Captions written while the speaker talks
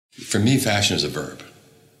For me, fashion is a verb.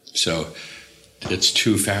 So it's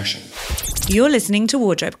to fashion. You're listening to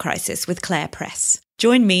Wardrobe Crisis with Claire Press.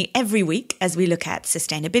 Join me every week as we look at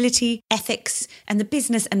sustainability, ethics, and the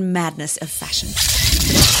business and madness of fashion.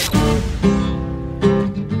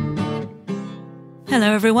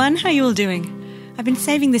 Hello everyone, how are you all doing? I've been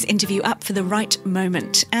saving this interview up for the right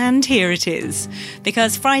moment, and here it is.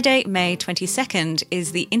 Because Friday, May 22nd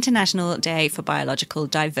is the International Day for Biological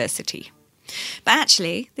Diversity. But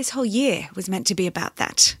actually, this whole year was meant to be about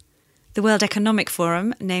that. The World Economic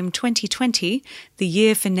Forum named 2020 the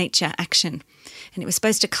Year for Nature Action. And it was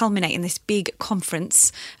supposed to culminate in this big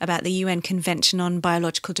conference about the UN Convention on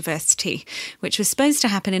Biological Diversity, which was supposed to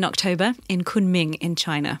happen in October in Kunming in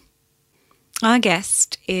China. Our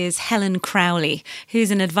guest is Helen Crowley,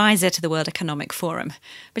 who's an advisor to the World Economic Forum.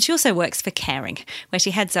 But she also works for Kering, where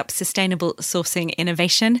she heads up sustainable sourcing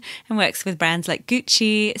innovation and works with brands like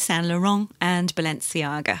Gucci, Saint Laurent and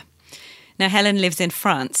Balenciaga. Now, Helen lives in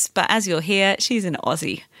France, but as you'll hear, she's an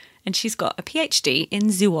Aussie, and she's got a PhD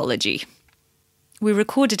in zoology. We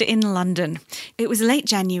recorded it in London. It was late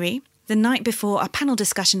January, the night before a panel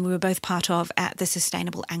discussion we were both part of at the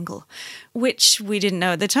Sustainable Angle, which we didn't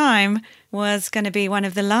know at the time was going to be one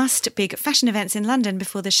of the last big fashion events in London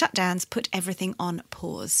before the shutdowns put everything on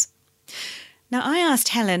pause. Now, I asked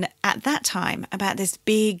Helen at that time about this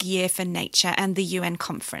big year for nature and the UN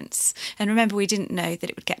conference. And remember, we didn't know that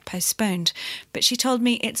it would get postponed, but she told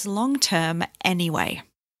me it's long-term anyway.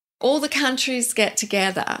 All the countries get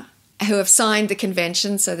together who have signed the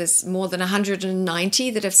convention, so there's more than 190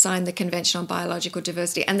 that have signed the Convention on Biological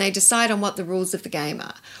Diversity, and they decide on what the rules of the game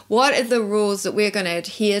are. What are the rules that we're going to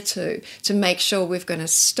adhere to make sure we're going to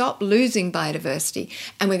stop losing biodiversity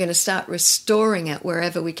and we're going to start restoring it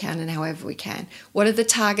wherever we can and however we can? What are the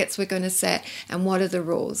targets we're going to set and what are the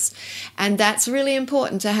rules? And that's really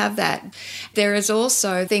important to have that. There is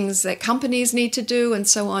also things that companies need to do and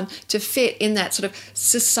so on to fit in that sort of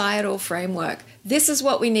societal framework. This is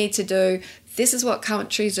what we need to do. This is what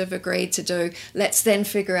countries have agreed to do. Let's then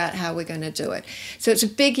figure out how we're going to do it. So it's a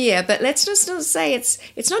big year, but let's just not say it's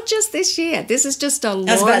not just this year. This is just a launching.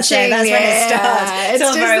 I was about to say, that's when it starts. It's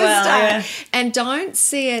just very well. Yeah. And don't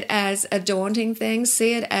see it as a daunting thing.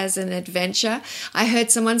 See it as an adventure. I heard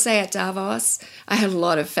someone say at Davos, I heard a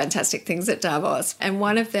lot of fantastic things at Davos, and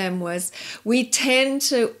one of them was, we tend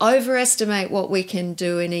to overestimate what we can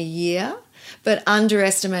do in a year, but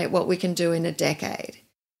underestimate what we can do in a decade.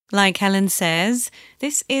 Like Helen says,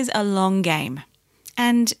 this is a long game.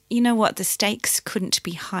 And you know what? The stakes couldn't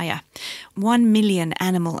be higher. 1 million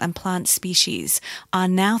animal and plant species are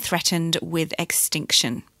now threatened with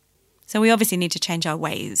extinction. So we obviously need to change our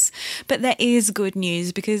ways. But there is good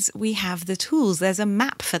news because we have the tools. There's a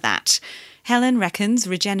map for that. Helen reckons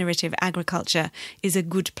regenerative agriculture is a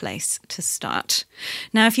good place to start.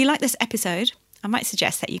 Now, if you like this episode, I might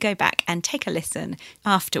suggest that you go back and take a listen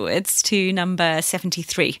afterwards to number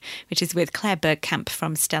 73, which is with Claire Bergkamp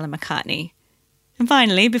from Stella McCartney. And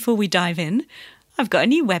finally, before we dive in, I've got a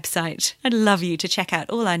new website. I'd love you to check out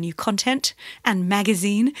all our new content and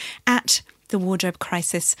magazine at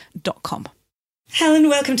thewardrobecrisis.com. Helen,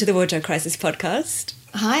 welcome to the Wardrobe Crisis podcast.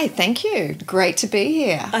 Hi, thank you. Great to be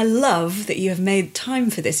here. I love that you have made time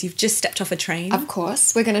for this. You've just stepped off a train. Of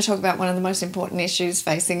course. We're going to talk about one of the most important issues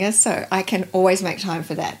facing us, so I can always make time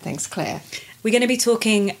for that. Thanks, Claire. We're going to be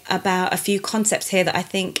talking about a few concepts here that I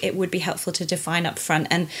think it would be helpful to define up front.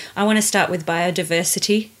 And I want to start with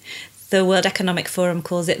biodiversity. The World Economic Forum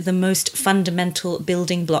calls it the most fundamental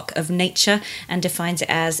building block of nature and defines it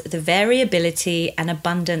as the variability and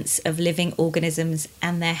abundance of living organisms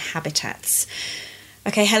and their habitats.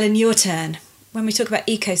 Okay, Helen, your turn. When we talk about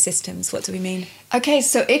ecosystems, what do we mean? Okay,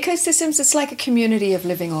 so ecosystems, it's like a community of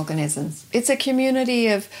living organisms. It's a community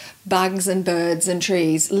of bugs and birds and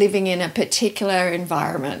trees living in a particular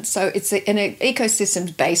environment. So it's an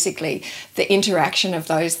ecosystem, basically the interaction of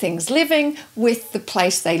those things living with the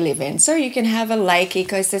place they live in. So you can have a lake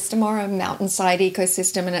ecosystem or a mountainside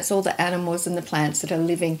ecosystem, and it's all the animals and the plants that are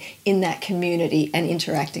living in that community and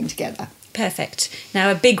interacting together. Perfect. Now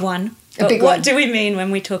a big one. What do we mean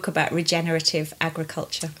when we talk about regenerative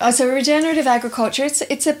agriculture? So regenerative agriculture,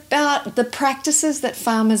 it's about the practices that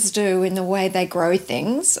farmers do in the way they grow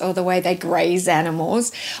things or the way they graze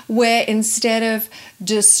animals, where instead of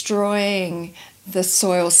destroying the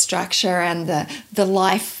soil structure and the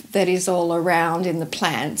life that is all around in the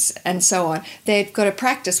plants and so on, they've got a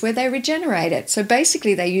practice where they regenerate it. So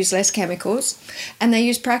basically they use less chemicals and they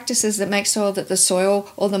use practices that make sure that the soil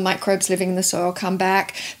or the microbes living in the soil come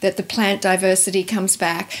back, that the plant diversity comes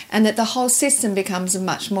back, and that the whole system becomes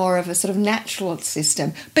much more of a sort of natural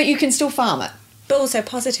system. But you can still farm it. But also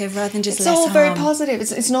positive rather than just it's less all harm. very positive.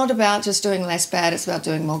 It's not about just doing less bad, it's about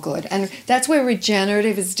doing more good. And that's where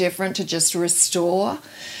regenerative is different to just restore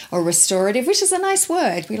or restorative, which is a nice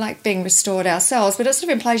word. We like being restored ourselves, but it sort of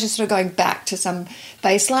implies you're sort of going back to some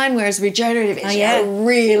baseline, whereas regenerative is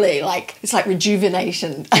really like, it's like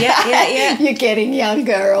rejuvenation. Yeah. You're getting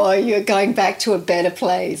younger or you're going back to a better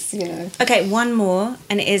place, you know. Okay, one more,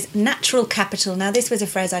 and it is natural capital. Now, this was a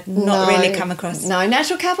phrase I'd not really come across. No,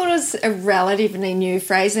 natural capital is a relatively new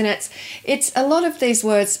phrase, and it's a lot of these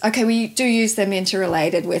words, okay, we do use them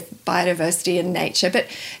interrelated with biodiversity and nature, but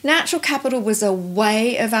natural capital was a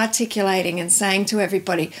way of articulating and saying to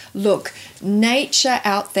everybody, look, nature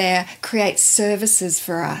out there creates services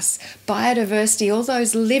for us. Biodiversity, all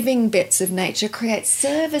those living bits of nature create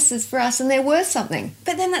services for us, and they're worth something.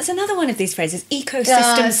 But then that's another one of these phrases,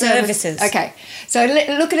 ecosystem services. Okay, so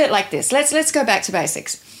look at it like this. Let's go back to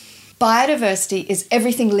basics. Biodiversity is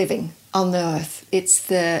everything living on the earth. It's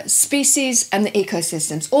the species and the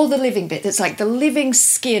ecosystems, all the living bits. It's like the living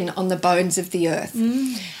skin on the bones of the earth.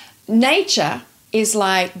 Nature is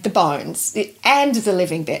like the bones and the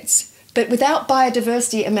living bits. But without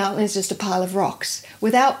biodiversity, a mountain is just a pile of rocks.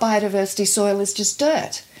 Without biodiversity, soil is just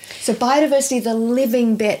dirt. So biodiversity, the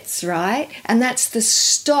living bits, right? And that's the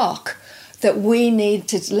stock that we need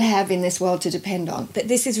to have in this world to depend on. But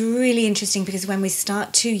this is really interesting because when we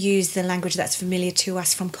start to use the language that's familiar to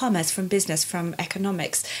us from commerce, from business, from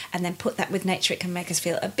economics, and then put that with nature, it can make us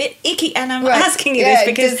feel a bit icky. And I'm asking you this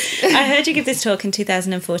because I heard you give this talk in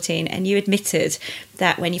 2014 and you admitted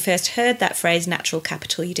that when you first heard that phrase, natural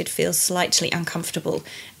capital, you did feel slightly uncomfortable.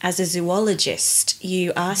 As a zoologist,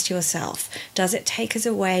 you asked yourself, does it take us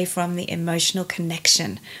away from the emotional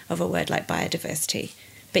connection of a word like biodiversity?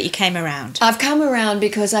 But you came around. I've come around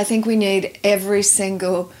because I think we need every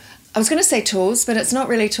single, I was going to say tools, but it's not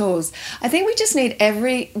really tools. I think we just need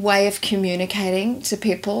every way of communicating to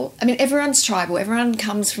people. I mean, everyone's tribal. Everyone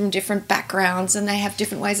comes from different backgrounds and they have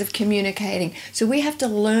different ways of communicating. So we have to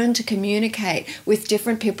learn to communicate with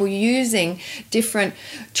different people using different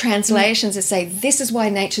translations to say, this is why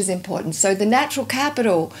nature's important. So the natural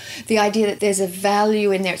capital, the idea that there's a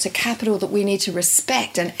value in there, it's a capital that we need to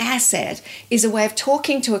respect, an asset, is a way of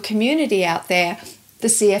talking to a community out there, the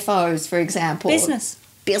CFOs, for example. Business.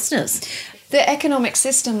 The economic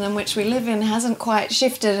system in which we live in hasn't quite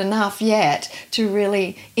shifted enough yet to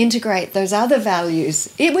really integrate those other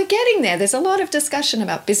values. We're getting there. There's a lot of discussion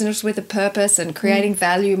about business with a purpose and creating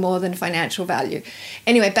value more than financial value.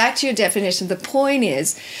 Anyway, back to your definition. The point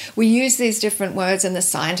is we use these different words, and the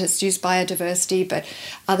scientists use biodiversity, but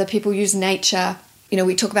other people use nature. You know,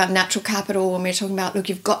 we talk about natural capital when we're talking about, look,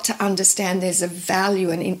 you've got to understand there's a value,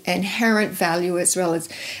 an inherent value, as well as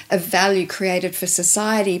a value created for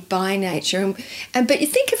society by nature. But you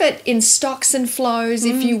think of it in stocks and flows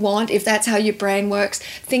if you want, if that's how your brain works.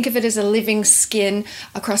 Think of it as a living skin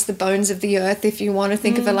across the bones of the earth if you want to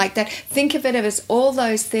think of it like that. Think of it as all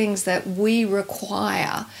those things that we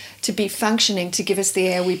require to be functioning to give us the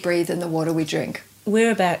air we breathe and the water we drink.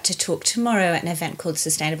 We're about to talk tomorrow at an event called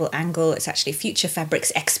Sustainable Angle. It's actually Future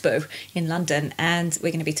Fabrics Expo in London, and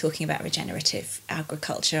we're going to be talking about regenerative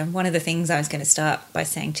agriculture. And one of the things I was going to start by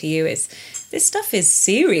saying to you is this stuff is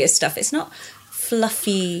serious stuff. It's not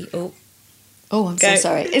fluffy. Oh, I'm so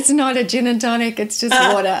sorry. It's not a gin and tonic. It's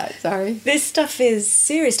just water. Sorry. This stuff is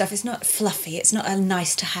serious stuff. It's not fluffy. It's not a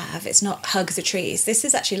nice to have. It's not hug the trees. This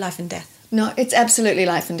is actually life and death. No, it's absolutely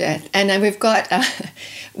life and death. And we've got,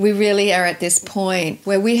 we really are at this point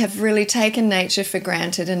where we have really taken nature for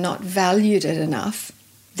granted and not valued it enough,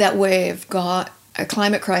 that we've got a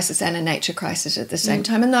climate crisis and a nature crisis at the same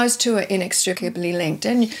time. And those two are inextricably linked.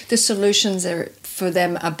 And the solutions for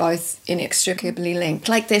them are both inextricably linked.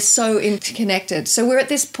 Like they're so interconnected. So we're at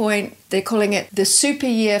this point, they're calling it the super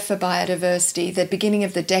year for biodiversity, the beginning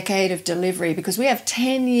of the decade of delivery, because we have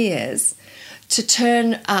 10 years to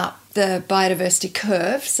turn up the biodiversity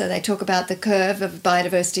curve. So they talk about the curve of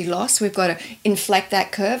biodiversity loss. We've got to inflect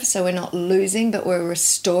that curve so we're not losing, but we're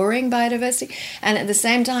restoring biodiversity. And at the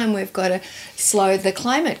same time, we've got to slow the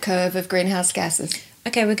climate curve of greenhouse gases.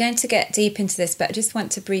 Okay, we're going to get deep into this, but I just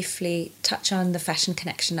want to briefly touch on the fashion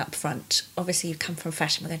connection up front. Obviously, you've come from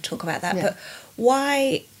fashion. We're going to talk about that. Yeah. But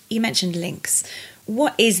why, you mentioned links.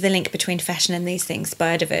 What is the link between fashion and these things?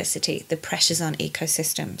 Biodiversity, the pressures on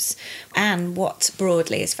ecosystems, and what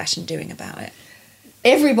broadly is fashion doing about it?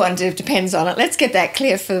 Everyone depends on it. Let's get that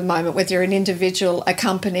clear for the moment. Whether you're an individual, a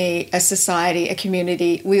company, a society, a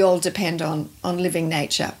community, we all depend on living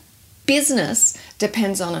nature. Business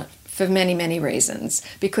depends on it for many, many reasons,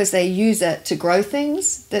 because they use it to grow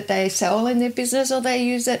things that they sell in their business, or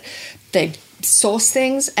they source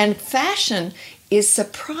things. And fashion is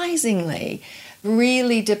surprisingly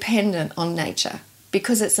really dependent on nature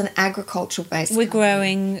because it's an agricultural based. We're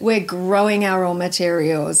growing our raw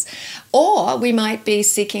materials, or we might be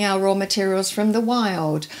seeking our raw materials from the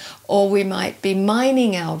wild, or we might be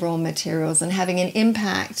mining our raw materials and having an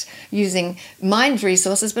impact using mined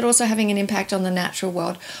resources, but also having an impact on the natural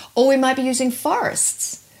world, or we might be using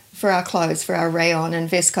forests for our clothes, for our rayon and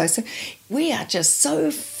viscose. So we are just so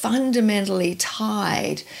fundamentally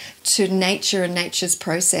tied to nature and nature's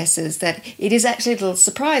processes that it is actually a little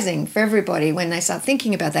surprising for everybody when they start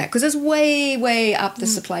thinking about that, because it's way, way up the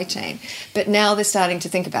supply chain. But now they're starting to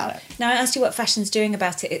think about it. Now, I asked you what fashion's doing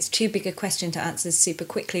about it. It's too big a question to answer super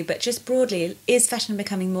quickly, but just broadly, is fashion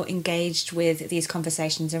becoming more engaged with these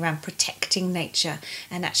conversations around protecting nature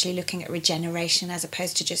and actually looking at regeneration as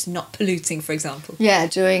opposed to just not polluting, for example? Yeah,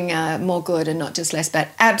 doing more good and not just less bad.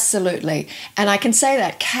 Absolutely. And I can say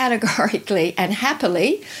that categorically and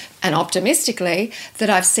happily and optimistically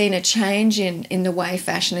that I've seen a change in the way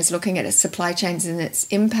fashion is looking at its supply chains and its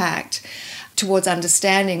impact towards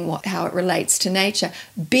understanding how it relates to nature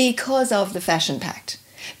because of the Fashion Pact.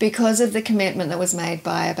 Because of the commitment that was made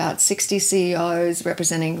by about 60 CEOs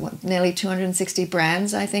representing nearly 260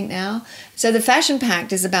 brands, I think now. So the Fashion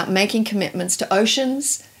Pact is about making commitments to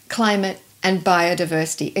oceans, climate, and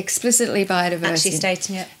biodiversity, explicitly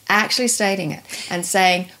biodiversity. Actually stating it and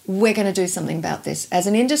saying, we're going to do something about this as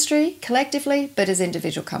an industry, collectively, but as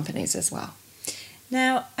individual companies as well.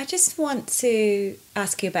 Now, I just want to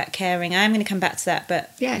ask you about caring. I'm going to come back to that,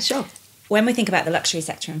 but... Yeah, sure. When we think about the luxury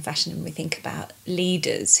sector and fashion, and we think about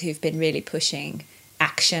leaders who've been really pushing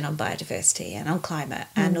action on biodiversity and on climate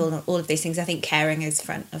and all of these things, I think caring is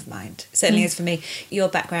front of mind. Certainly is for me. Your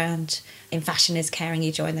background in fashion is caring.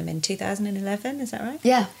 You joined them in 2011, is that right?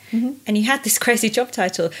 Yeah. Mm-hmm. And you had this crazy job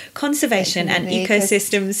title, Conservation and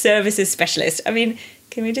Ecosystem Services Specialist. I mean,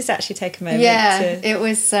 can we just actually take a moment? Yeah, it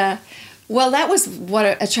was... Well, that was what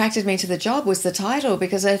attracted me to the job, was the title,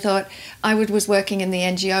 because I thought I was working in the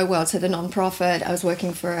NGO world, so the non-profit. I was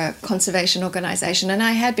working for a conservation organisation, and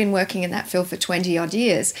I had been working in that field for 20-odd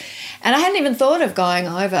years. And I hadn't even thought of going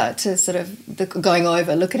over to going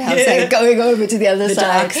over to the other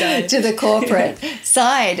side, to the corporate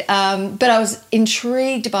side. But I was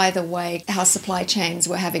intrigued by the way how supply chains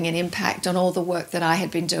were having an impact on all the work that I had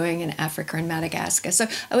been doing in Africa and Madagascar. So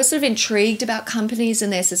I was sort of intrigued about companies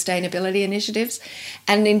and their sustainability initiatives,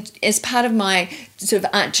 and as part of my sort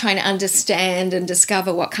of trying to understand and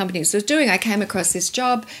discover what companies were doing, I came across this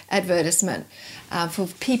job advertisement for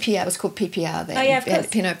PPR. It was called PPR then. Oh yeah, of course.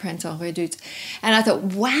 Pinot Printemps Redoute. And I thought,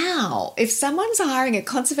 wow, if someone's hiring a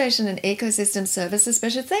conservation and ecosystem services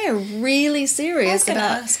specialist, they are really serious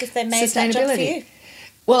about ask if they made that job for you.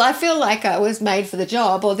 Well, I feel like I was made for the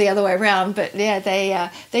job, or the other way around. But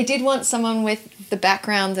yeah, they did want someone with the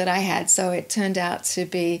background that I had, so it turned out to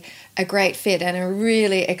be a great fit and a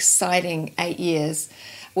really exciting 8 years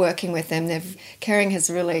working with them. Kering has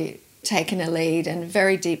really taken a lead and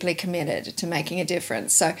very deeply committed to making a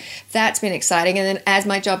difference. So that's been exciting. And then as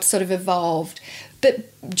my job sort of evolved,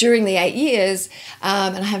 but during the 8 years,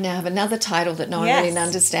 and I now have another title that no one really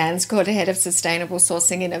understands, called Head of Sustainable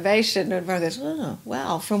Sourcing Innovation. And everyone goes, oh,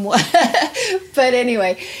 wow, from what? But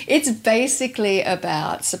anyway, it's basically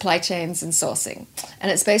about supply chains and sourcing.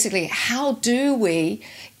 And it's basically, how do we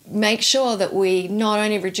make sure that we not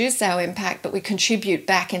only reduce our impact, but we contribute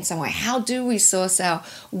back in some way? How do we source our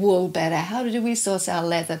wool better? How do we source our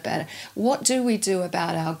leather better? What do we do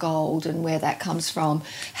about our gold and where that comes from?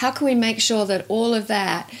 How can we make sure that all of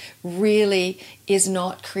that really is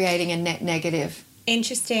not creating a net negative?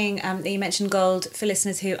 Interesting that you mentioned gold. For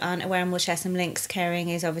listeners who aren't aware, and we'll share some links, Kering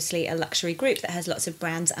is obviously a luxury group that has lots of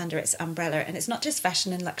brands under its umbrella. And it's not just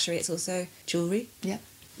fashion and luxury, it's also jewellery. Yeah.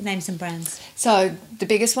 Name some brands. So the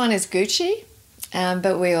biggest one is Gucci,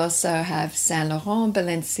 but we also have Saint Laurent,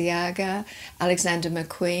 Balenciaga, Alexander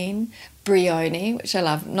McQueen, Brioni, which I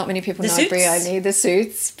love. Not many people know Brioni, the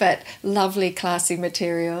suits, but lovely, classy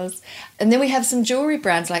materials. And then we have some jewellery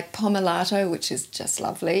brands like Pomellato, which is just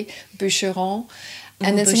lovely, Boucheron.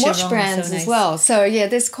 And then some watch brands so nice as well. So yeah,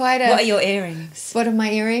 there's quite a... What are your earrings? What are my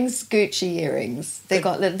earrings? Gucci earrings.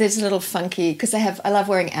 There's a little funky, because I love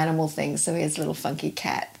wearing animal things, so here's a little funky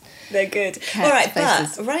cat. They're good. All right,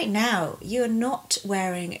 faces. But right now, you're not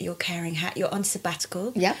wearing your Kering hat. You're on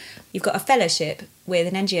sabbatical. Yep. You've got a fellowship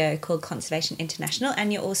with an NGO called Conservation International,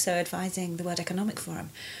 and you're also advising the World Economic Forum.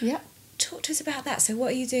 Yep. Talk to us about that. So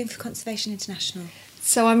what are you doing for Conservation International?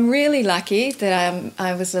 So I'm really lucky that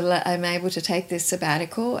I'm able to take this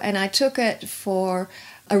sabbatical, and I took it for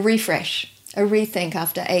a refresh. a rethink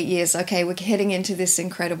after 8 years. Okay, we're heading into this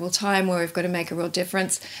incredible time where we've got to make a real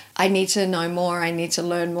difference. I need to know more. I need to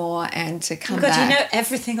learn more, and to come back. You know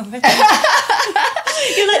everything already.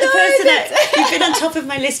 You're like the person that you've been on top of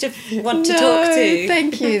my list of want to talk to.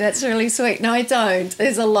 Thank you. That's really sweet. No, I don't.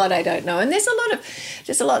 There's a lot I don't know, and there's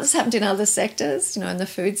a lot that's happened in other sectors. In the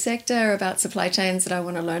food sector, about supply chains that I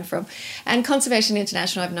want to learn from. And Conservation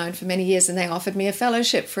International I've known for many years, and they offered me a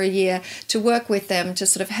fellowship for a year to work with them to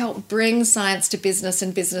sort of help bring science to business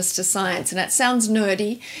and business to science. And that sounds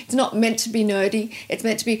nerdy. It's not meant to be nerdy. It's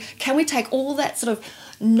meant to be, can we take all that sort of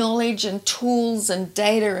knowledge and tools and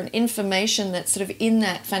data and information that's sort of in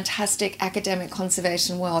that fantastic academic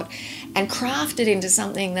conservation world and craft it into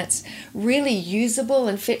something that's really usable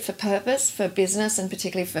and fit for purpose for business, and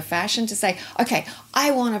particularly for fashion, to say, okay,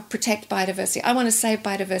 I want to protect biodiversity. I want to save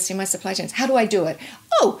biodiversity in my supply chains. How do I do it?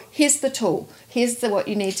 Oh, here's the tool. Here's what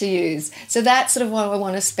you need to use. So that's sort of what I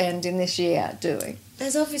want to spend in this year doing.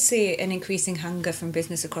 There's obviously an increasing hunger from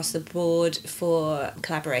business across the board for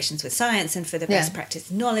collaborations with science and for the best practice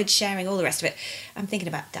knowledge sharing, all the rest of it. I'm thinking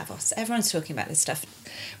about Davos. Everyone's talking about this stuff.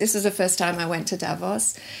 This was the first time I went to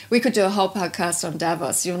Davos. We could do a whole podcast on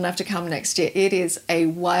Davos. You'll have to come next year. It is a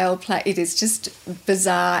wild place. It is just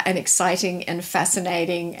bizarre and exciting and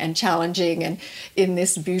fascinating and challenging, and in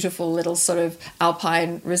this beautiful little sort of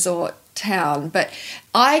alpine resort town. But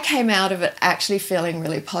I came out of it actually feeling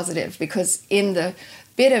really positive, because in the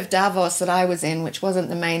bit of Davos that I was in, which wasn't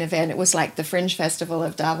the main event, it was like the Fringe Festival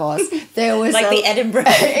of Davos. There was like the Edinburgh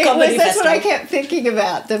Comedy Festival. That's what I kept thinking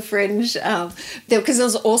about, the Fringe, because there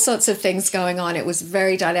was all sorts of things going on. It was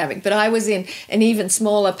very dynamic. But I was in an even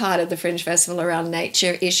smaller part of the Fringe Festival around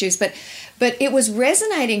nature issues. But it was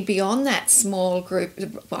resonating beyond that small group.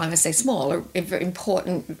 Well, I'm going to say small,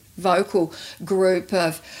 important vocal group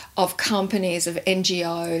of companies, of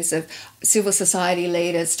NGOs, of civil society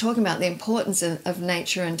leaders, talking about the importance of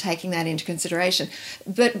nature and taking that into consideration.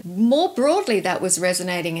 But more broadly, that was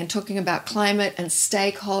resonating and talking about climate and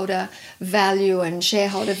stakeholder value and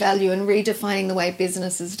shareholder value and redefining the way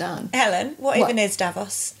business is done. Helen, what even is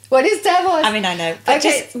Davos? What is Davos? I mean, I know, but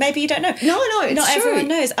just maybe you don't know. No, it's not true. Everyone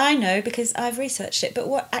knows. I know because I've researched it. But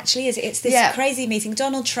what actually is it? It's this crazy meeting.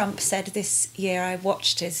 Donald Trump said this year, I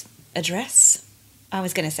watched his address. I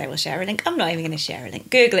was going to say we'll share a link. I'm not even going to share a link.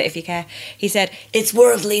 Google it if you care. He said, it's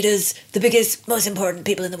world leaders, the biggest, most important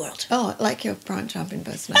people in the world. Oh, like your Brian Trump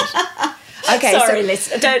impersonation. Okay, sorry,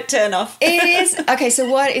 Liz, don't turn off. It is okay. So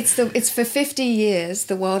what? It's for 50 years.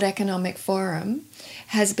 The World Economic Forum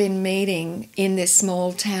has been meeting in this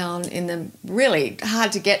small town in the really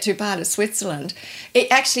hard to get to part of Switzerland.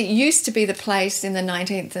 It actually used to be the place in the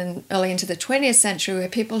 19th and early into the 20th century where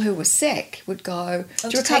people who were sick would go to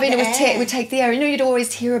recover. Would take the air. You'd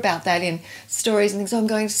always hear about that in stories and things. Oh, I'm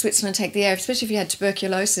going to Switzerland to take the air, especially if you had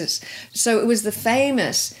tuberculosis. So it was the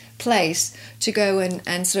famous place to go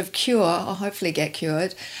and sort of cure, or hopefully get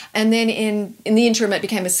cured. And then in the interim it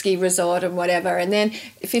became a ski resort and whatever. And then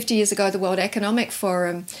 50 years ago the World Economic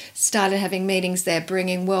Forum started having meetings there,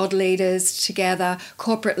 bringing world leaders together,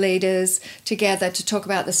 corporate leaders together to talk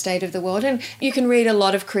about the state of the world. And you can read a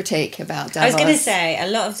lot of critique about Davos. I was going to say,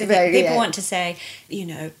 a lot of people want to say,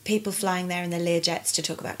 people flying there in their Learjets to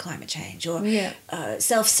talk about climate change, or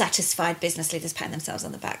self-satisfied business leaders patting themselves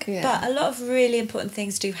on the back. Yeah. But a lot of really important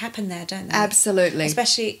things do happen there, don't they? Absolutely.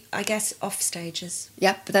 Especially, I guess, off stages.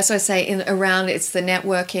 Yep, but that's what I say, around it's the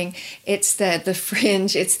networking, it's the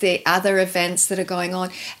fringe, it's the other events that are going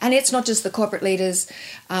on. And it's not just the corporate leaders,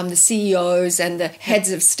 the CEOs and the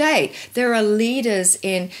heads of state. There are leaders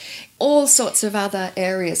in all sorts of other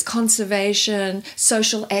areas: conservation,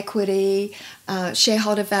 social equity,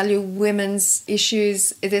 shareholder value, women's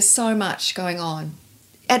issues. There's so much going on.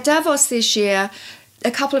 At Davos this year,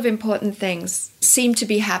 a couple of important things seemed to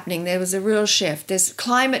be happening. There was a real shift.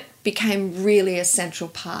 Climate became really a central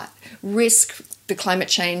part. Risk the climate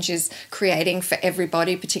change is creating for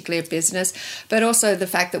everybody, particularly a business, but also the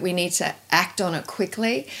fact that we need to act on it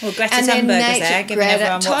quickly. Well, Greta Thunberg is there, giving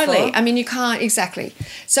everyone totally. What for. I mean, you can't, exactly.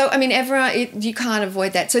 So, I mean, you can't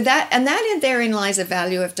avoid that. So therein lies a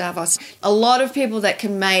value of Davos. A lot of people that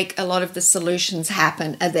can make a lot of the solutions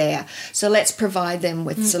happen are there. So let's provide them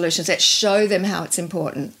with solutions. Let's show them how it's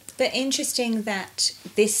important. But interesting that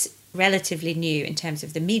this relatively new in terms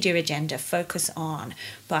of the media agenda focus on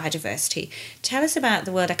biodiversity. Tell us about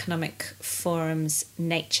the World Economic Forum's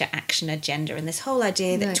Nature Action Agenda and this whole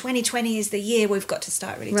idea that 2020 is the year we've got to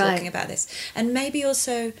start really talking about this, and maybe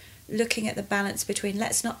also looking at the balance between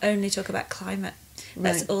let's not only talk about climate,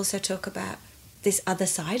 let's also talk about this other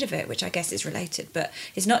side of it, which I guess is related, but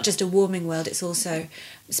it's not just a warming world, it's also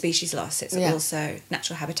species loss, it's also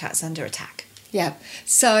natural habitats under attack. Yeah.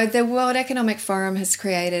 So the World Economic Forum has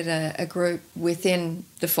created a group within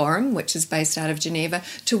the forum, which is based out of Geneva,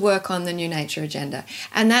 to work on the New Nature agenda.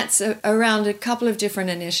 And that's around a couple of different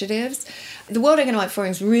initiatives. The World Economic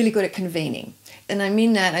Forum is really good at convening. And I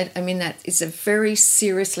mean that it's a very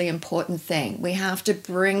seriously important thing. We have to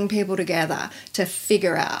bring people together to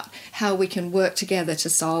figure out how we can work together to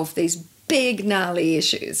solve these big gnarly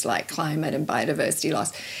issues like climate and biodiversity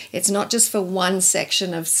loss. It's not just for one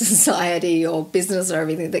section of society or business or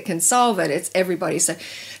everything that can solve it, it's everybody. So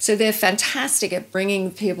they're fantastic at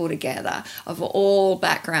bringing people together of all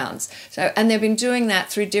backgrounds. And they've been doing that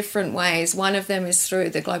through different ways. One of them is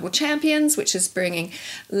through the Global Champions, which is bringing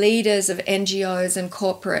leaders of NGOs and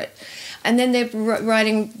corporate. And then they're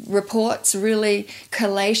writing reports, really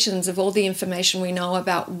collations of all the information we know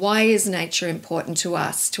about why is nature important to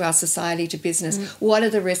us, to our society, to business. What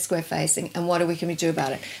are the risks we're facing, and what can we do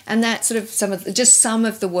about it? And that's sort of some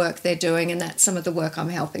of the work they're doing, and that's some of the work I'm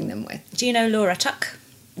helping them with. Do you know Laura Tuck?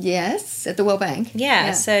 Yes, at the World Bank.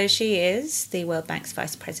 Yeah, so she is the World Bank's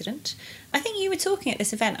vice president. I think you were talking at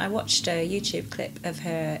this event. I watched a YouTube clip of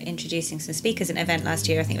her introducing some speakers at an event last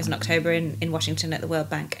year. I think it was in October in Washington at the World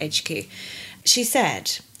Bank HQ. She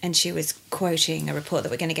said, and she was quoting a report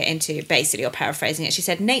that we're going to get into, basically, or paraphrasing it. She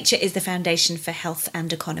said, nature is the foundation for health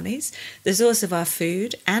and economies, the source of our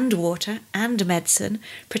food and water and medicine,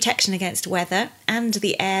 protection against weather and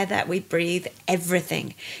the air that we breathe,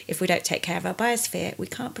 everything. If we don't take care of our biosphere, we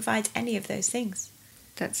can't provide any of those things.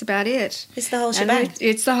 That's about it. It's the whole shebang.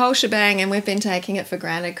 It's the whole shebang, and we've been taking it for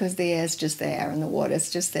granted because the air's just there and the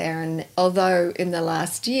water's just there. And although in the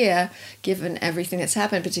last year, given everything that's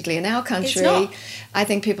happened, particularly in our country, I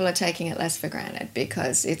think people are taking it less for granted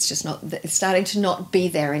because it's just not. It's starting to not be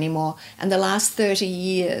there anymore. And the last 30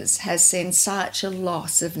 years has seen such a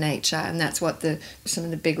loss of nature, and that's what some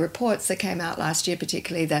of the big reports that came out last year,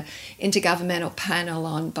 particularly the Intergovernmental Panel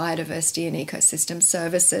on Biodiversity and Ecosystem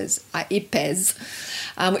Services, IPES.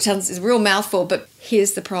 Which is a real mouthful, but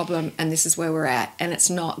here's the problem, and this is where we're at, and it's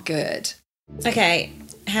not good. Okay,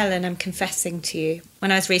 Helen, I'm confessing to you,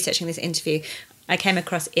 when I was researching this interview, I came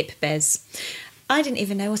across IPBES. I didn't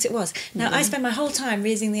even know what it was. Now, I spend my whole time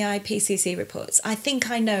reading the IPCC reports. I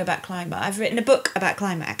think I know about climate. I've written a book about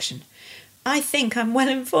climate action. I think I'm well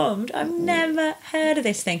informed. I've never heard of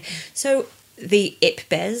this thing. So the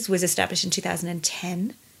IPBES was established in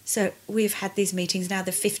 2010. So we've had these meetings now.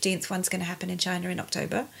 The 15th one's going to happen in China in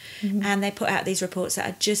October. And they put out these reports that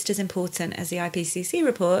are just as important as the IPCC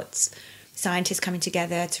reports. Scientists coming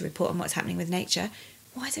together to report on what's happening with nature.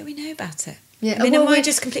 Why don't we know about it? Yeah. I mean, am I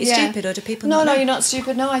just completely stupid, or do people not know? No, you're not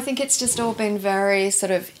stupid. No, I think it's just all been very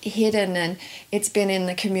sort of hidden, and it's been in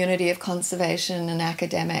the community of conservation and the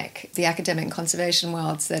academic and conservation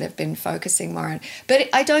worlds that have been focusing more on. But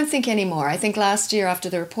I don't think anymore. I think last year,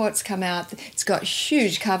 after the reports come out, it's got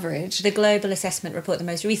huge coverage. The Global Assessment Report, the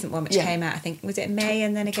most recent one, which came out, I think, was it May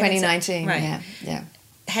and then again? 2019, right. Yeah.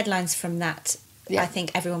 Headlines from that, I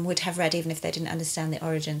think everyone would have read, even if they didn't understand the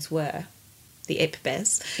origins were the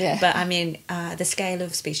IPBES. Yeah. But I mean, the scale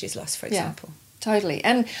of species loss, for example. Yeah, totally.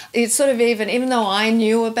 And it's sort of even though I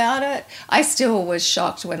knew about it, I still was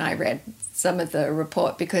shocked when I read some of the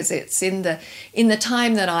report, because it's in the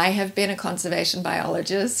time that I have been a conservation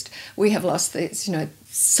biologist, we have lost this,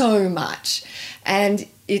 so much. And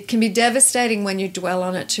it can be devastating when you dwell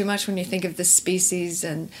on it too much, when you think of the species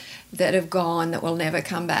and that have gone, that will never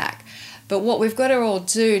come back. But what we've got to all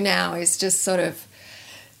do now is just sort of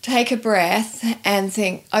take a breath and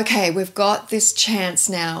think, okay, we've got this chance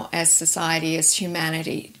now as society, as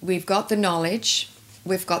humanity. We've got the knowledge,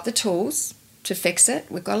 we've got the tools to fix it,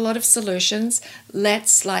 we've got a lot of solutions.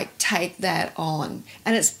 Let's take that on.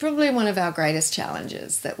 And it's probably one of our greatest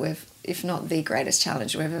challenges that if not the greatest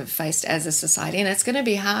challenge we've ever faced as a society. And it's going to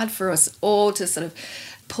be hard for us all to sort of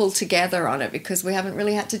pull together on it, because we haven't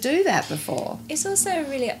really had to do that before. It's also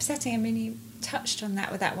really upsetting. I mean, you touched on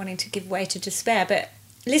that without wanting to give way to despair, but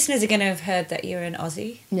listeners are going to have heard that you're an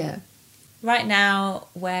Aussie. Yeah. Right now,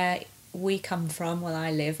 where we come from, where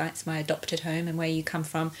I live, that's my adopted home, and where you come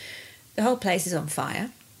from, the whole place is on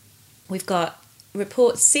fire. We've got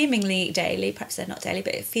reports seemingly daily, perhaps they're not daily,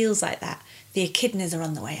 but it feels like that. The echidnas are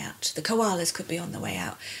on the way out. The koalas could be on the way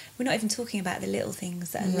out. We're not even talking about the little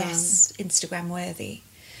things that are less Instagram worthy.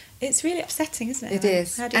 It's really upsetting, isn't it? It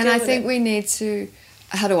is. How do you and deal I with think it? we need to...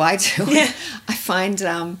 How do I do it? Yeah. I find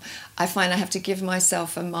I have to give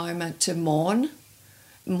myself a moment to mourn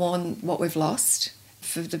what we've lost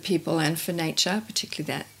for the people and for nature,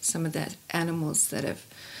 particularly some of the animals that have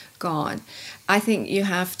gone. I think you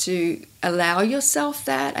have to allow yourself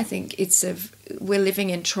that. I think we're living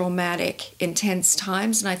in traumatic, intense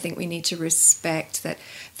times, and I think we need to respect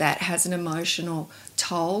that has an emotional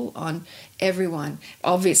toll on everyone,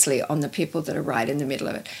 obviously on the people that are right in the middle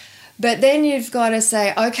of it. But then you've got to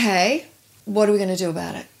say, okay, what are we going to do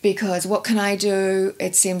about it? Because what can I do?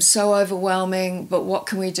 It seems so overwhelming, but what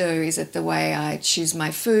can we do? Is it the way I choose my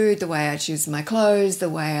food, the way I choose my clothes, the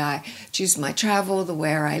way I choose my travel, the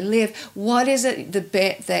where I live? What is it, the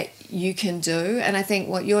bit that you can do? And I think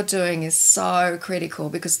what you're doing is so critical,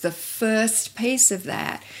 because the first piece of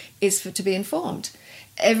that is to be informed.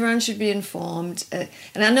 Everyone should be informed. And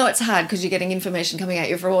I know it's hard because you're getting information coming at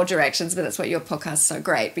you from all directions, but that's what your podcast is so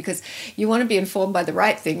great, because you want to be informed by the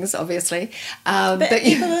right things, obviously. But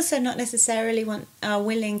people also not necessarily are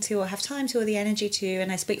willing to or have time to or the energy to,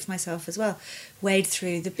 and I speak for myself as well, wade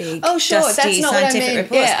through the big, dusty that's not scientific what I mean.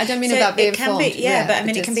 reports. Yeah, I don't mean about being informed. But I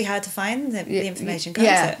mean, it can be hard to find the information,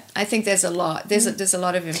 can't it? I think there's a lot. There's a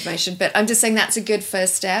lot of information, but I'm just saying that's a good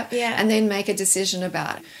first step. Yeah. And then make a decision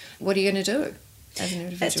about it. What are you going to do?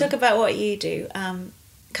 Let's talk about what you do.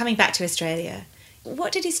 Coming back to Australia,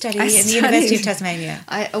 what did you study in the University of Tasmania?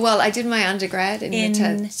 I did my undergrad in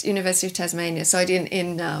the University of Tasmania. So I did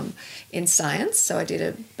in science. So I did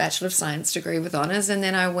a Bachelor of Science degree with honours, and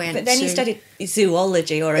then I went. But then you studied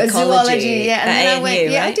zoology or ecology. Zoology, yeah. And then I went.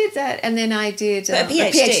 ANU, Yeah, right? I did that, and then I did a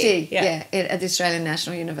PhD. At the Australian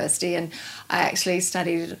National University, and I actually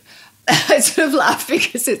studied. I sort of laugh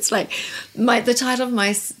because it's like the title of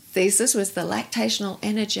my thesis was The Lactational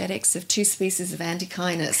Energetics of Two Species of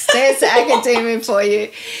Antechinus. There's academia for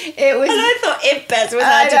you. It was, and I thought impets was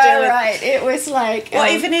hard to do with. Right. It was like...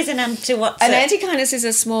 What even is an antechinus? An antechinus is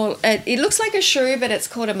a small... it looks like a shrew, but it's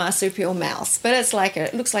called a marsupial mouse. But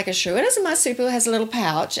it looks like a shrew. It is a marsupial, has a little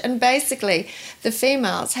pouch, and basically the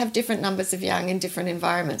females have different numbers of young in different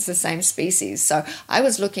environments, the same species. So I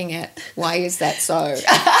was looking at why is that so... I'm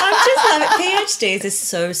just loving PhDs is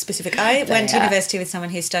so specific. I went to university with someone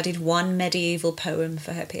who studied one medieval poem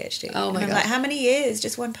for her PhD. Oh my God. I'm like, how many years?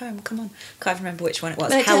 Just one poem. Come on. Can't remember which one it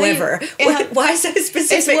was. But However, why so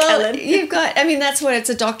specific, Helen? That's what it's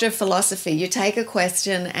a doctor of philosophy. You take a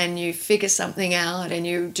question and you figure something out and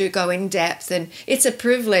you do go in depth, and it's a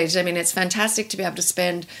privilege. I mean, it's fantastic to be able to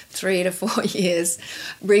spend 3 to 4 years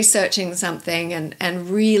researching something and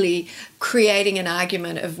really creating an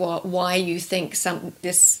argument of why you think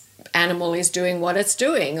this animal is doing what it's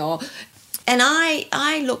doing. And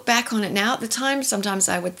I look back on it now. At the time, sometimes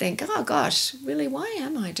I would think, oh gosh, really, why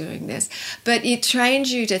am I doing this? But it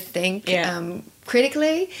trains you to think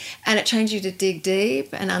critically, and it trains you to dig deep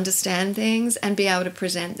and understand things and be able to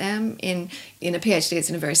present them in a PhD. It's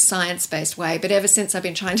in a very science-based way, but ever since I've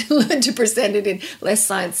been trying to learn to present it in less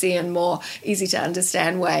sciencey and more easy to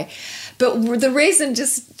understand way. But the reason,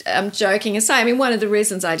 just joking aside, I mean, one of the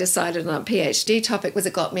reasons I decided on a PhD topic was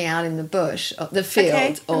it got me out in the bush, the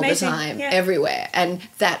field, all the time, everywhere, and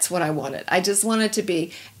that's what I wanted. I just wanted to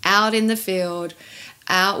be out in the field,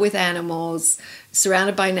 out with animals,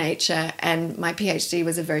 surrounded by nature, and my PhD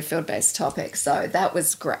was a very field-based topic, so that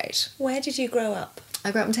was great. Where did you grow up?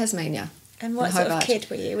 I grew up in Tasmania. And what sort of kid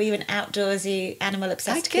were you? Were you an outdoorsy,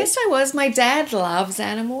 animal-obsessed kid? I guess I was. My dad loves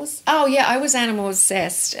animals. Oh, yeah, I was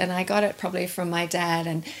animal-obsessed, and I got it probably from my dad,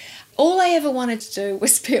 and all I ever wanted to do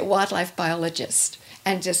was be a wildlife biologist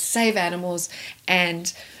and just save animals.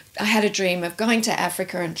 And I had a dream of going to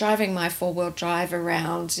Africa and driving my 4-wheel drive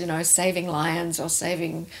around, saving lions or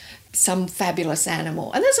saving some fabulous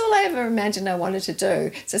animal. And that's all I ever imagined I wanted to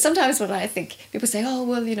do. So sometimes when I think people say, oh,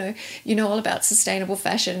 well, you know all about sustainable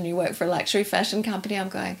fashion and you work for a luxury fashion company, I'm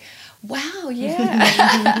going, wow,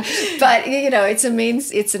 yeah. But,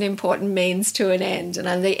 it's an important means to an end.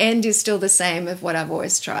 And the end is still the same of what I've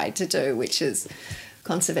always tried to do, which is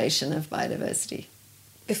conservation of biodiversity.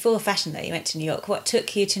 Before fashion, though, you went to New York. What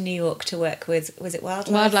took you to New York to work with, was it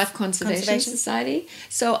Wildlife Conservation Society.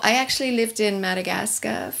 So I actually lived in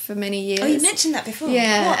Madagascar for many years. Oh, you mentioned that before.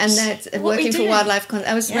 Yeah, what? And that's working for Wildlife.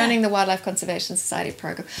 I was running the Wildlife Conservation Society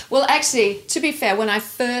program. Well, actually, to be fair, when I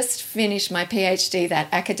first finished my PhD, that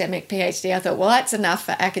academic PhD, I thought, well, that's enough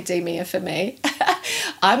for academia for me.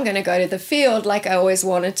 I'm going to go to the field like I always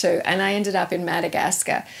wanted to. And I ended up in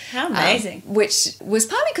Madagascar. How amazing. Which was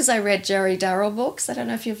partly because I read Jerry Darrell books. I don't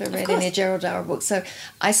know if you've ever read any Jerry Darrell books. So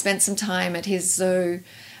I spent some time at his zoo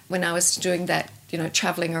when I was doing that,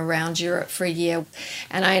 travelling around Europe for a year.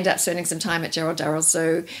 And I ended up spending some time at Gerald Darrell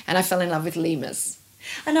Zoo, and I fell in love with lemurs.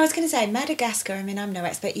 And I was going to say, Madagascar, I mean, I'm no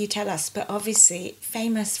expert, you tell us, but obviously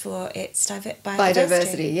famous for its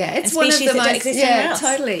biodiversity. Yeah. It's and one of species the that don't most, exist anywhere else.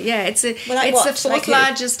 totally. Yeah, it's the fourth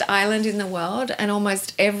largest island in the world, and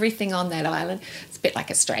almost everything on that island, it's a bit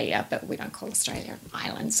like Australia, but we don't call Australia an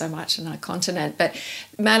island so much, and a continent. But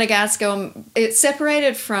Madagascar, it's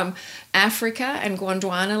separated from Africa and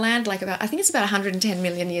Gondwanaland, I think it's about 110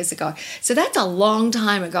 million years ago. So that's a long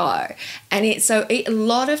time ago. And a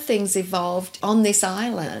lot of things evolved on this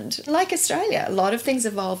island, like Australia. A lot of things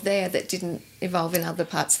evolved there that didn't evolve in other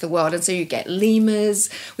parts of the world. And so you get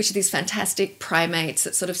lemurs, which are these fantastic primates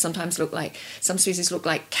that sort of sometimes some species look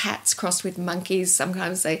like cats crossed with monkeys. Some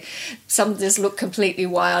just look completely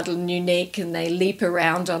wild and unique, and they leap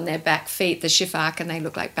around on their back feet, the shifak, and they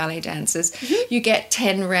look like ballet dancers. Mm-hmm. You get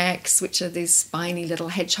tenrecs, which are these spiny little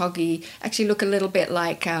hedgehoggy, actually look a little bit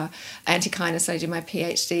like Antechinus. I did my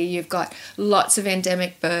PhD. You've got lots of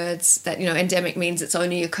endemic birds that, endemic means it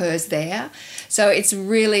only occurs there. So it's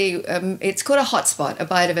really, it's called a hotspot, a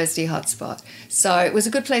biodiversity hotspot. So it was a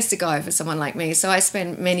good place to go for someone like me. So I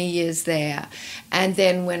spent many years there. And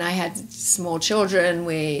then when I had small children,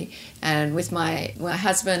 with my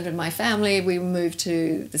husband and my family, we moved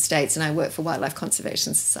to the States, and I worked for Wildlife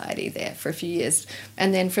Conservation Society there for a few years.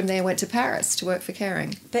 And then from there went to Paris to work for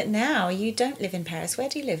Kering. But now you don't live in Paris. Where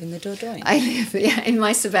do you live? In the Dordogne? I live, in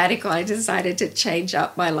my sabbatical. I decided to change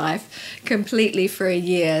up my life completely for a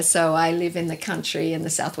year. So I live in the country in the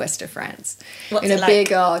southwest of France. What's in it a like?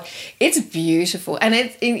 big old, it's beautiful. And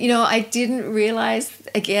I didn't realize,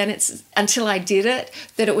 again, it's until I did it,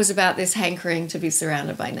 that it was about this hankering to be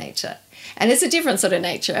surrounded by nature. And it's a different sort of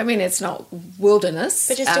nature. I mean, it's not wilderness.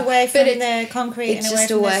 But just away from the concrete and away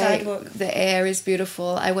from the sidewalk. The air is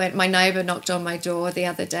beautiful. My neighbour knocked on my door the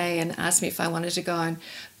other day and asked me if I wanted to go and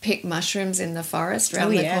pick mushrooms in the forest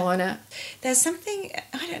around the corner. There's something,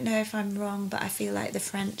 I don't know if I'm wrong, but I feel like the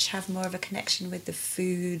French have more of a connection with the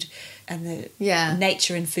food and the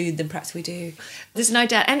nature and food than perhaps we do. There's no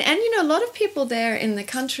doubt. And a lot of people there in the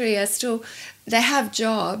country are still, they have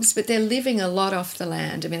jobs, but they're living a lot off the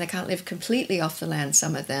land. I mean, they can't live completely off the land,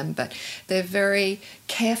 some of them, but they're very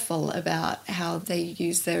careful about how they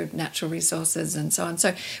use their natural resources and so on.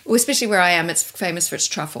 So, especially where I am, it's famous for its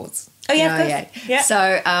truffles. Oh, yeah, of course. Yeah.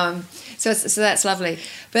 So that's lovely.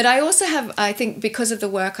 But I also have, I think, because of the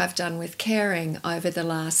work I've done with Kering over the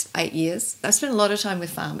last 8 years, I've spent a lot of time with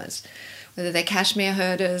farmers, whether they're cashmere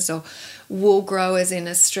herders or wool growers in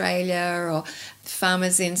Australia or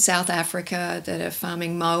farmers in South Africa that are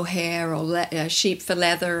farming mohair or sheep for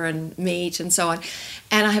leather and meat and so on.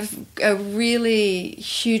 And I have a really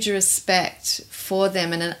huge respect for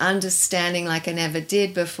them and an understanding like I never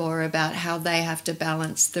did before about how they have to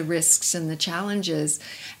balance the risks and the challenges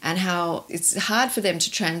and how it's hard for them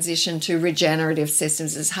to transition to regenerative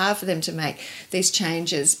systems. It's hard for them to make these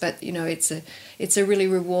changes, but it's a really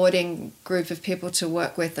rewarding group of people to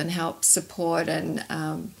work with and help support. And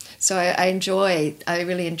so I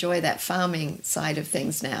really enjoy that farming side of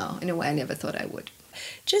things now in a way I never thought I would.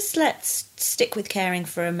 Just let's stick with Kering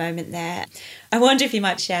for a moment there. I wonder if you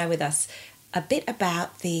might share with us a bit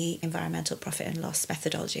about the environmental profit and loss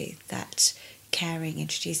methodology that Kering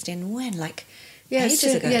introduced in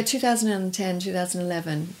ages ago? Yeah, 2010,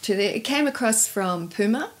 2011. It came across from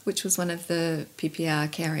Puma, which was one of the PPR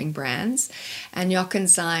Kering brands, and Jochen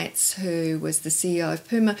Zeitz, who was the CEO of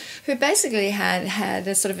Puma, who basically had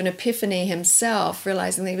a sort of an epiphany himself,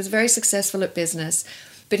 realizing that he was very successful at business,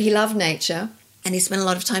 but he loved nature. And he spent a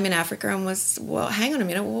lot of time in Africa and was, hang on a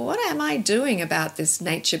minute, what am I doing about this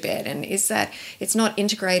nature bed? And is that it's not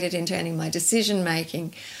integrated into any of my decision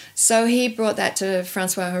making? So he brought that to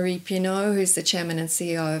Francois-Henri Pinault, who's the chairman and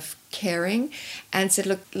CEO of Kering, and said,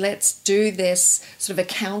 look, let's do this sort of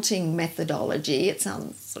accounting methodology. It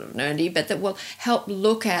sounds sort of nerdy, but that will help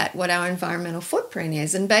look at what our environmental footprint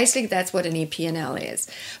is. And basically that's what an EP&L is.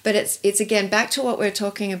 But it's again, back to what we're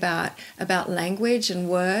talking about language and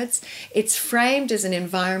words. It's framed as an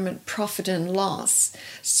environment profit and loss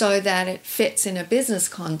so that it fits in a business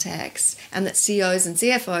context and that CEOs and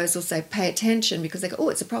CFOs will say, pay attention because they go,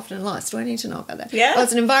 it's a profit and loss. Do I need to know about that? Yeah. Oh,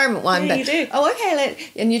 it's an environment one. Yeah, but, you do. Oh, okay.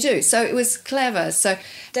 And you do. So it was clever. So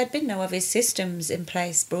there'd been no obvious systems in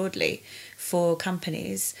place broadly for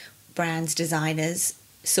companies, brands, designers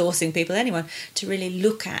sourcing people, anyone, to really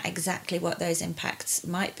look at exactly what those impacts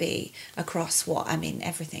might be across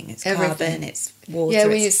everything. It's carbon, it's water. Yeah,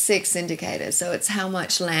 we use 6 indicators. So it's how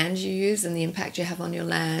much land you use and the impact you have on your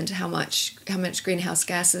land, how much greenhouse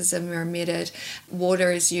gases are emitted,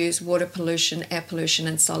 water is used, water pollution, air pollution,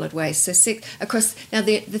 and solid waste. So 6 across. Now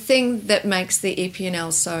the thing that makes the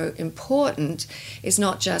EP&L so important is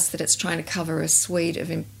not just that it's trying to cover a suite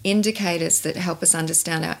of indicators that help us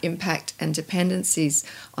understand our impact and dependencies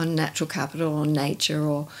on natural capital or nature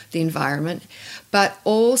or the environment, but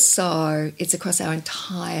also it's across our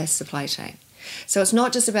entire supply chain. So it's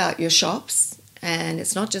not just about your shops and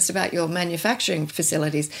it's not just about your manufacturing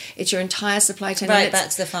facilities, it's your entire supply chain. Right back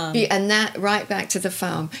to the farm. And that right back to the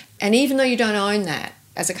farm. And even though you don't own that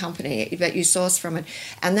as a company, but you source from it.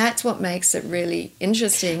 And that's what makes it really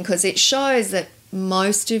interesting, because it shows that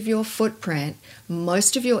most of your footprint,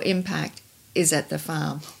 most of your impact is at the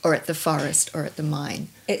farm or at the forest or at the mine.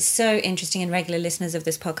 It's so interesting, and regular listeners of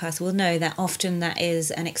this podcast will know that often that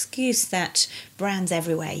is an excuse that brands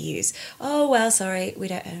everywhere use. Oh, well, sorry, we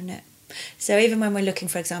don't own it. So even when we're looking,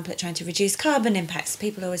 for example, at trying to reduce carbon impacts,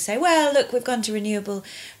 people always say, well, look, we've gone to renewable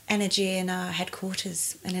energy in our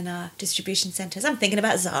headquarters and in our distribution centres. I'm thinking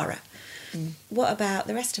about Zara. What about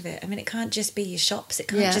the rest of it? I mean, it can't just be your shops. It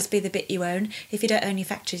can't just be the bit you own. If you don't own your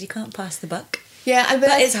factories, you can't pass the buck. Yeah,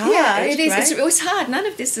 but it's hard. Yeah, it is. Right? It's hard. None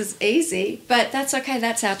of this is easy, but that's okay.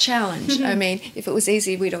 That's our challenge. I mean, if it was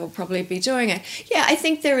easy, we'd all probably be doing it. Yeah, I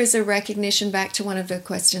think there is a recognition, back to one of the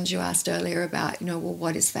questions you asked earlier about, well,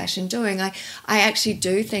 what is fashion doing? I actually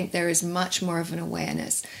do think there is much more of an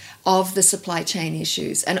awareness of the supply chain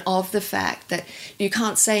issues and of the fact that you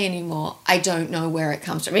can't say anymore, I don't know where it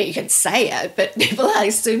comes from. I mean, you can say it, but people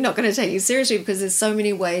are soon not going to take you seriously, because there's so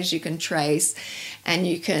many ways you can trace and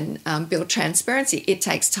you can build transparency. It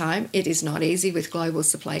takes time. It is not easy with global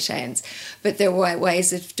supply chains, but there are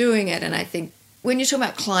ways of doing it. And I think when you talk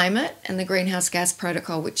about climate and the greenhouse gas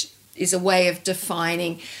protocol, which is a way of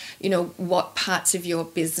defining, what parts of your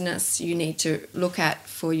business you need to look at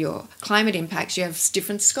for your climate impacts. You have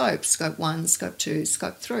different scopes, scope 1, scope 2,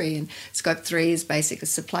 scope 3, and scope 3 is basically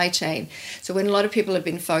supply chain. So when a lot of people have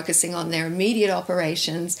been focusing on their immediate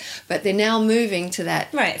operations, but they're now moving to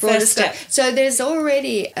that broader scope. So there's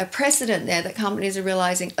already a precedent there that companies are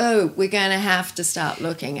realizing, we're going to have to start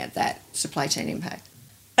looking at that supply chain impact.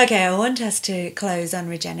 Okay, I want us to close on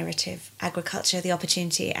regenerative agriculture, the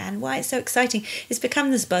opportunity, and why it's so exciting. It's become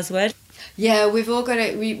this buzzword. Yeah, we've all got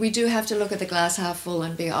to, we do have to look at the glass half full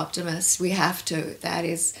and be optimists. We have to. That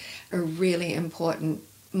is a really important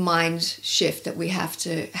mind shift that we have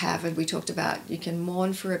to have. And we talked about you can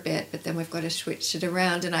mourn for a bit, but then we've got to switch it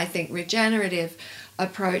around. And I think regenerative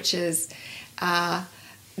approaches,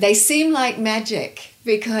 they seem like magic,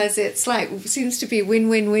 because it's seems to be win,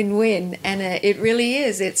 win, win, win. And it really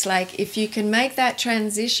is. It's like if you can make that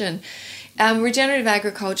transition, regenerative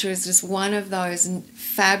agriculture is just one of those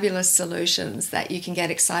fabulous solutions that you can get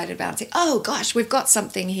excited about and say, oh gosh, we've got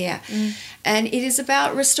something here. And it is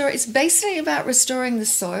about it's basically about restoring the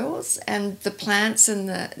soils and the plants and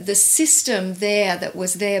the system there that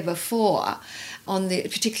was there before,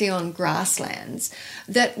 particularly on grasslands,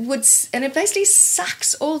 and it basically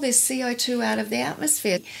sucks all this CO2 out of the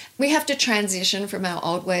atmosphere. We have to transition from our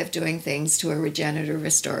old way of doing things to a regenerative,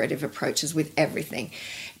 restorative approaches with everything.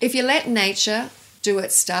 If you let nature do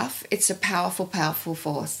its stuff, it's a powerful, powerful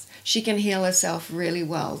force. She can heal herself really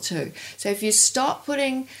well too. So if you stop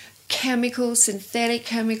putting chemicals, synthetic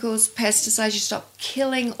chemicals, pesticides, you stop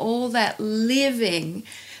killing all that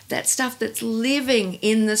stuff that's living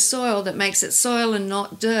in the soil that makes it soil and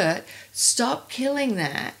not dirt, stop killing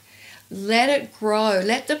that. Let it grow.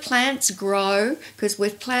 Let the plants grow, because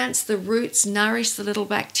with plants, the roots nourish the little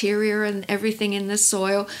bacteria and everything in the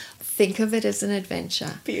soil. Think of it as an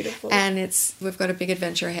adventure. Beautiful. And we've got a big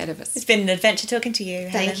adventure ahead of us. It's been an adventure talking to you,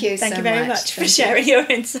 Helen. Thank you Thank you very much for sharing your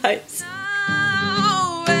insights.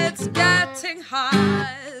 Now it's getting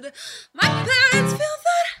hard. My parents feel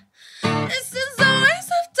that this is a waste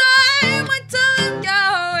of time. I tell them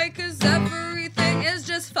go away, 'cause everything is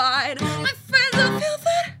just fine. My friends will feel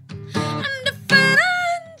that I'm different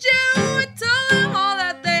and you. I tell them all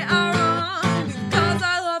that they are wrong, because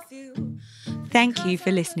I love you. Thank you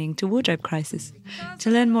for listening to Wardrobe Crisis. To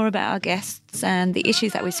learn more about our guests and the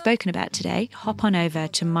issues that we've spoken about today, hop on over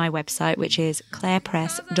to my website, which is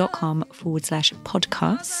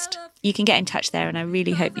clairepress.com/podcast. You can get in touch there, and I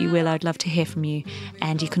really hope you will. I'd love to hear from you.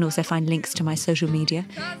 And you can also find links to my social media.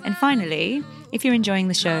 And finally, if you're enjoying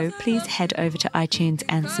the show, please head over to iTunes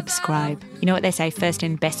and subscribe. You know what they say, first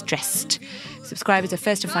in, best dressed. Subscribers are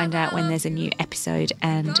first to find out when there's a new episode,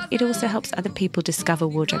 and it also helps other people discover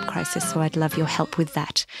Wardrobe Crisis, so I'd love your help with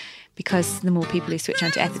that, because the more people who switch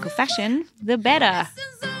on to ethical fashion, the better.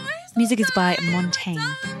 Music is by Montaigne.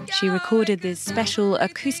 She recorded this special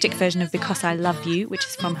acoustic version of Because I Love You, which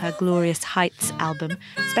is from her Glorious Heights album,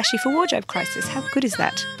 especially for Wardrobe Crisis. How good is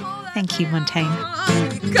that? Thank you, Montaigne.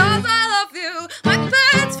 Because I love you, my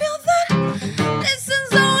parents feel that this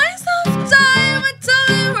is a waste of time. I tell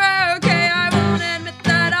them we're okay, I won't admit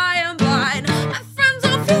that I am blind. My friends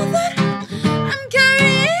all feel that I'm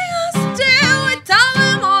carrying a still. I tell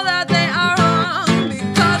them all that they are wrong.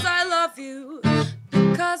 Because I love you,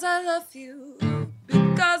 because I love you,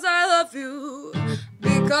 because I love you,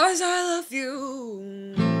 because I love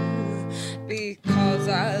you, because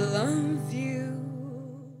I love you.